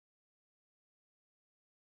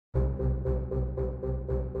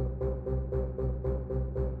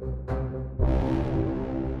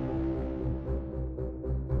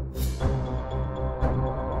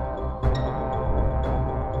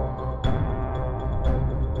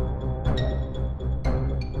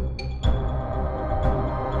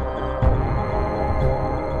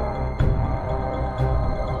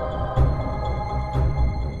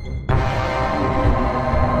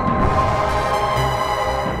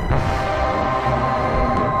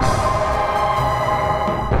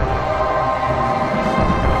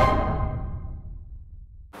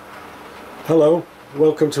Hello,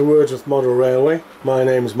 welcome to Words with Model Railway. My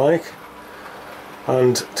name's Mike,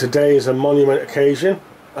 and today is a monument occasion.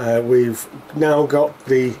 We've now got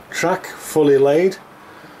the track fully laid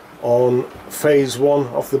on phase 1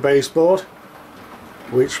 of the baseboard,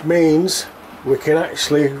 which means we can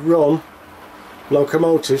actually run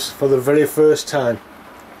locomotives for the very first time.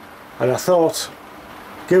 And I thought,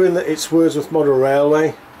 given that it's Words with Model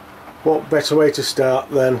Railway, what better way to start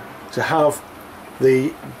than to have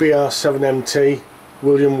the BR7MT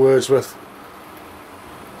William Wordsworth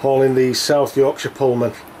hauling the South Yorkshire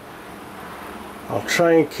Pullman. I'll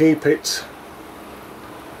try and keep it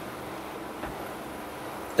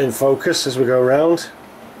in focus as we go around.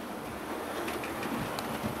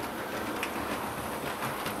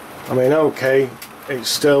 I mean, okay, it's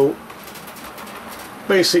still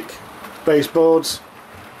basic baseboards,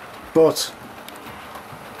 but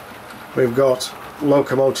we've got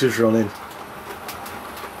locomotives running.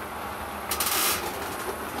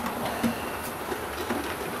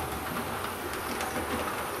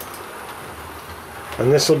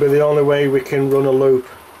 And this will be the only way we can run a loop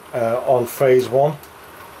on phase 1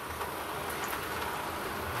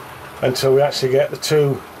 until we actually get the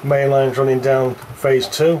 2 main lines running down phase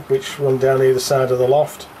 2, which run down either side of the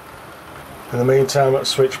loft. In the meantime, let's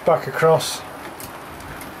switch back across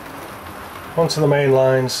onto the main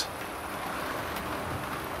lines,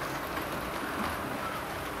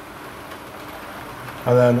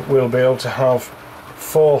 and then we'll be able to have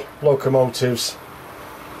 4 locomotives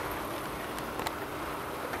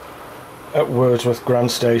at Wordsworth Grand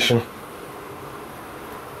Station.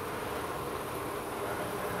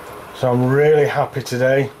 So I'm really happy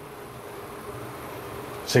today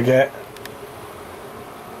to get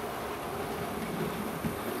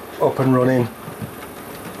up and running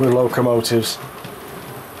with locomotives.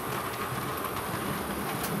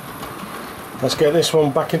 Let's get this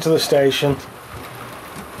one back into the station,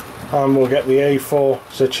 and we'll get the A4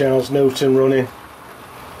 Sir Charles Newton running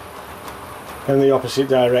in the opposite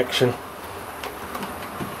direction.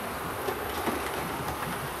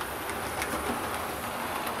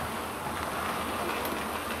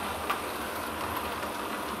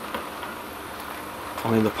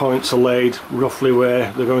 I mean, the points are laid roughly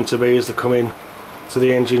where they're going to be as they come in to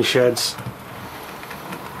the engine sheds.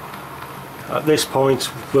 At this point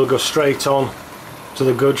we'll go straight on to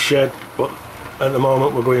the goods shed, but at the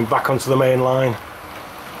moment we're going back onto the main line.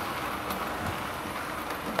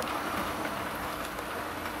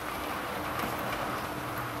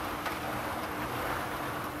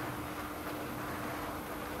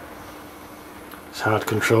 It's hard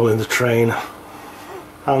controlling the train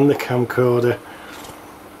and the camcorder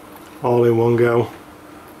all in one go.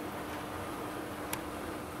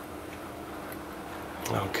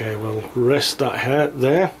 Okay, we'll rest that hair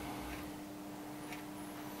there.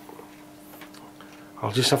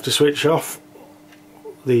 I'll just have to switch off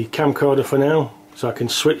the camcorder for now, so I can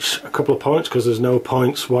switch a couple of points, because there's no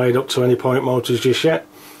points wired up to any point motors just yet.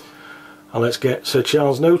 And let's get Sir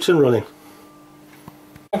Charles Newton running.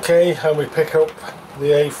 Okay, and we pick up the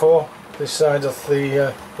A4 this side of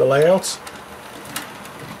the layout.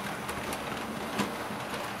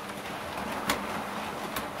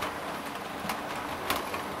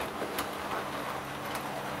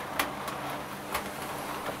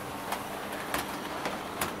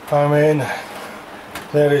 I mean,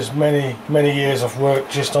 there is many years of work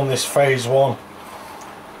just on this phase 1.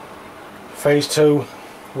 Phase 2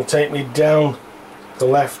 will take me down the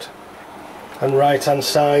left and right hand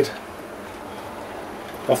side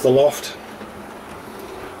of the loft,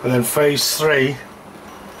 and then phase 3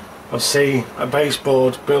 I'll see a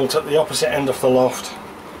baseboard built at the opposite end of the loft.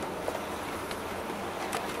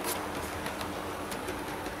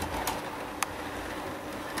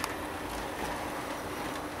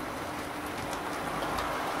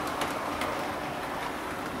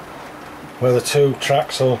 Where the 2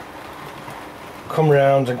 tracks will come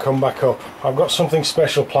round and come back up. I've got something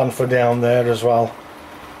special planned for down there as well,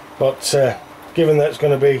 but given that it's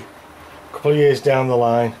going to be a couple of years down the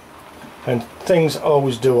line, and things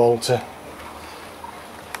always do alter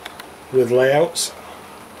with layouts,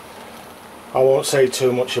 I won't say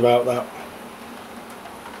too much about that,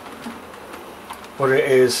 but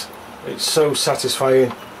it's so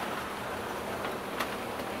satisfying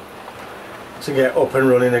to get up and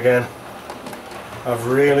running again. I've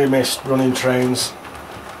really missed running trains.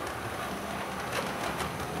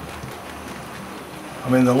 I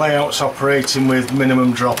mean, the layout's operating with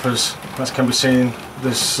minimum droppers, as can be seen.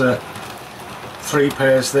 There's 3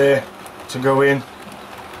 pairs there to go in,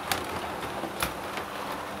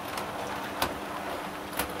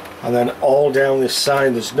 and then all down this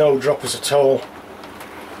side there's no droppers at all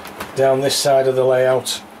down this side of the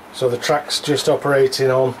layout, so the track's just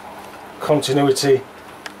operating on continuity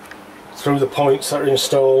through the points that are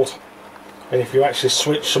installed, and if you actually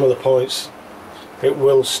switch some of the points it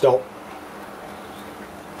will stop.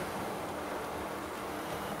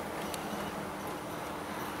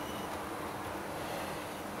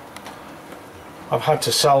 I've had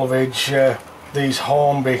to salvage these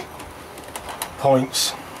Hornby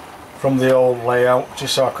points from the old layout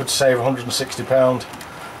just so I could save £160,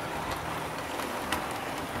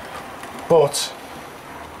 but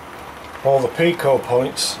all the Pico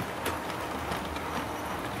points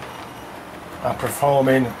are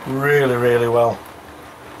performing really well,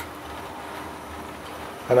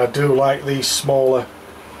 and I do like these smaller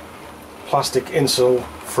plastic insole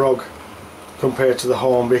frog compared to the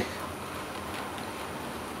Hornby.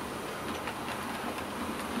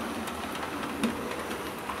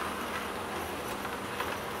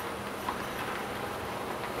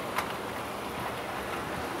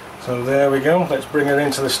 So there we go, let's bring it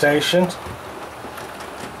into the station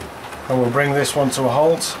and we'll bring this one to a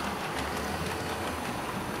halt,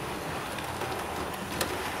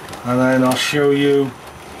 and then I'll show you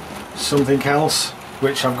something else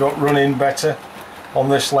which I've got running better on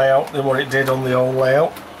this layout than what it did on the old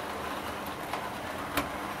layout.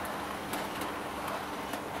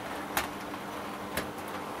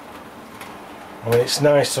 I mean, it's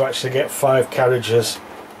nice to actually get 5 carriages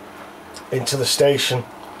into the station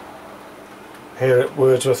here at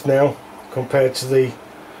Wordsworth now, compared to the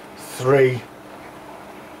 3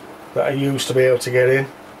 that I used to be able to get in.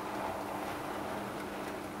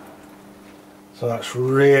 So that's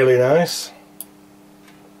really nice.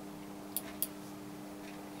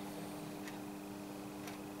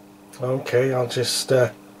 Okay, I'll just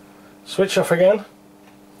switch off again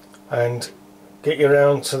and get you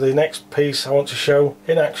around to the next piece I want to show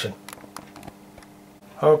in action.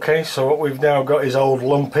 Okay, so what we've now got is old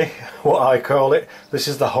Lumpy, what I call it. This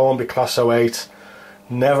is the Hornby Class 08.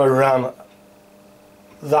 Never ran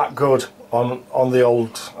that good on the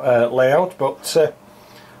old layout, but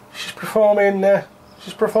she's performing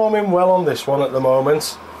well on this one at the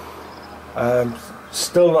moment.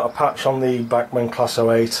 Still not a patch on the Bachmann Class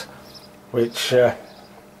 08, which is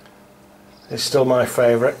still my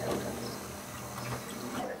favourite.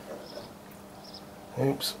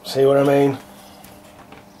 Oops, see what I mean?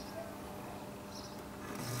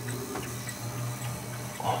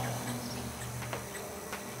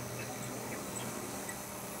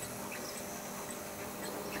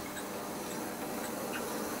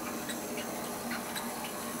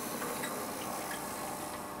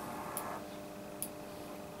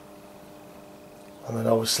 And then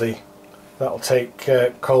obviously that'll take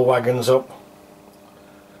coal wagons up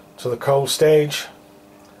to the coal stage,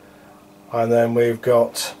 and then we've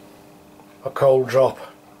got a coal drop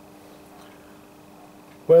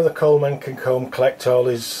where the coalman can come collect all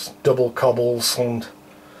his double cobbles and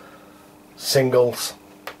singles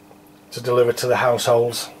to deliver to the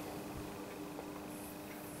households.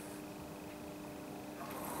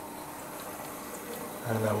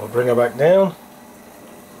 And then we'll bring her back down.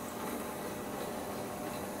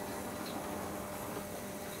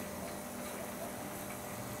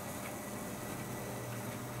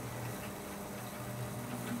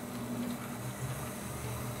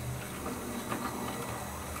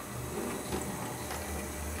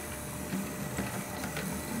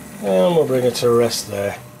 And we'll bring it to rest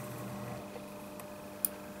there.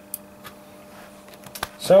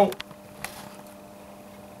 So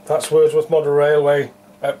that's Wordsworth Model Railway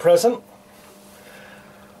at present.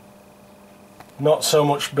 Not so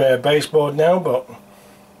much bare baseboard now, but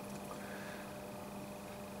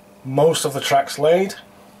most of the track's laid.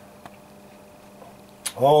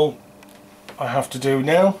 All I have to do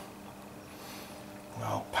now,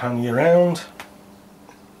 I'll pan you around.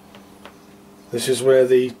 This is where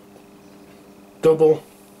the double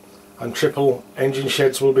and triple engine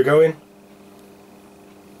sheds will be going.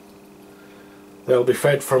 They'll be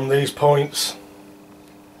fed from these points,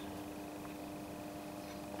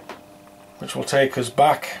 which will take us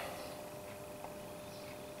back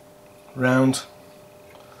round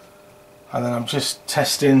and then I'm just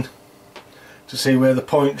testing to see where the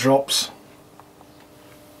point drops.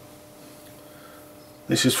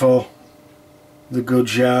 This is for the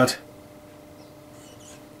goods yard,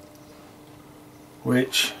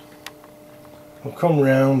 which will come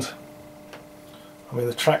round. I mean,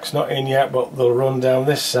 the track's not in yet, but they'll run down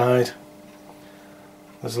this side.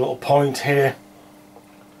 There's a little point here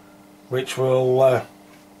which will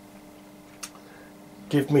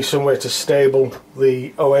give me somewhere to stable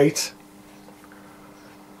the 08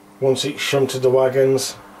 once it's shunted the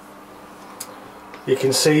wagons. You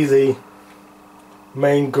can see the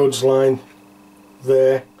main goods line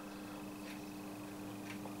there,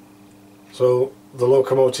 so the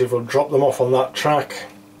locomotive will drop them off on that track,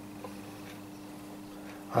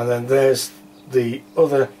 and then there's the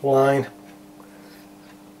other line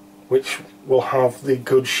which will have the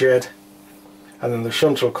goods shed, and then the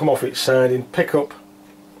shunter will come off its side and pick up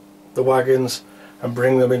the wagons and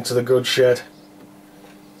bring them into the goods shed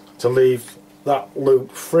to leave that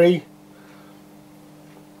loop free.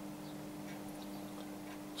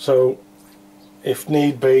 So if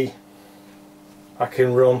need be, I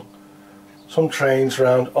can run some trains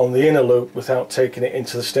round on the inner loop without taking it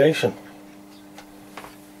into the station.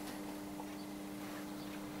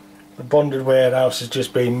 The bonded warehouse is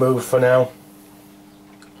just being moved for now.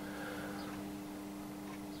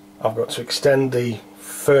 I've got to extend the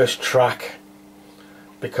first track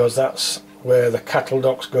because that's where the cattle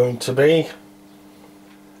dock's going to be.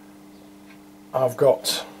 I've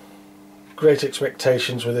got great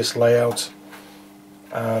expectations with this layout,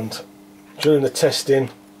 and during the testing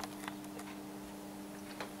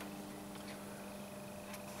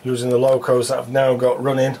using the locos that I've now got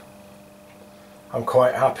running, I'm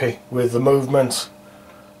quite happy with the movement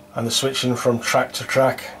and the switching from track to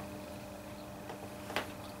track.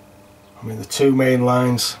 I mean, the two main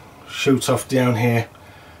lines shoot off down here.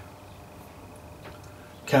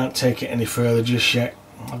 Can't take it any further just yet.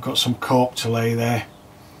 I've got some cork to lay there,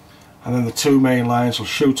 and then the two main lines will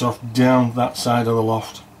shoot off down that side of the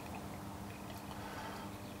loft.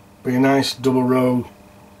 Be a nice double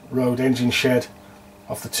road engine shed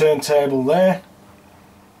off the turntable there,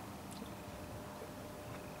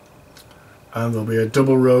 and there'll be a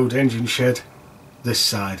double road engine shed this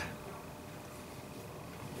side.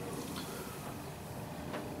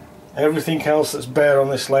 Everything else that's bare on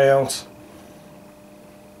this layout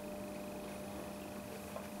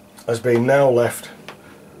has been now left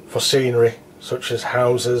for scenery, such as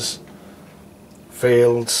houses,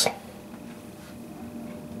 fields,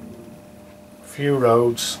 a few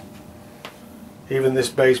roads. Even this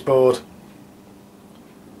baseboard,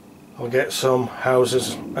 I'll get some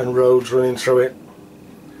houses and roads running through it.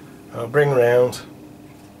 I'll bring round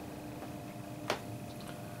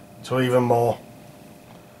to even more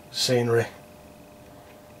scenery.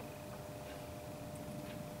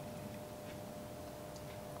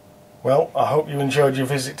 Well, I hope you enjoyed your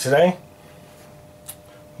visit today.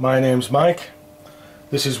 My name's Mike.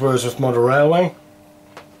 This is Wordsworth Model Railway,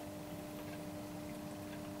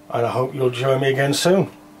 and I hope you'll join me again soon.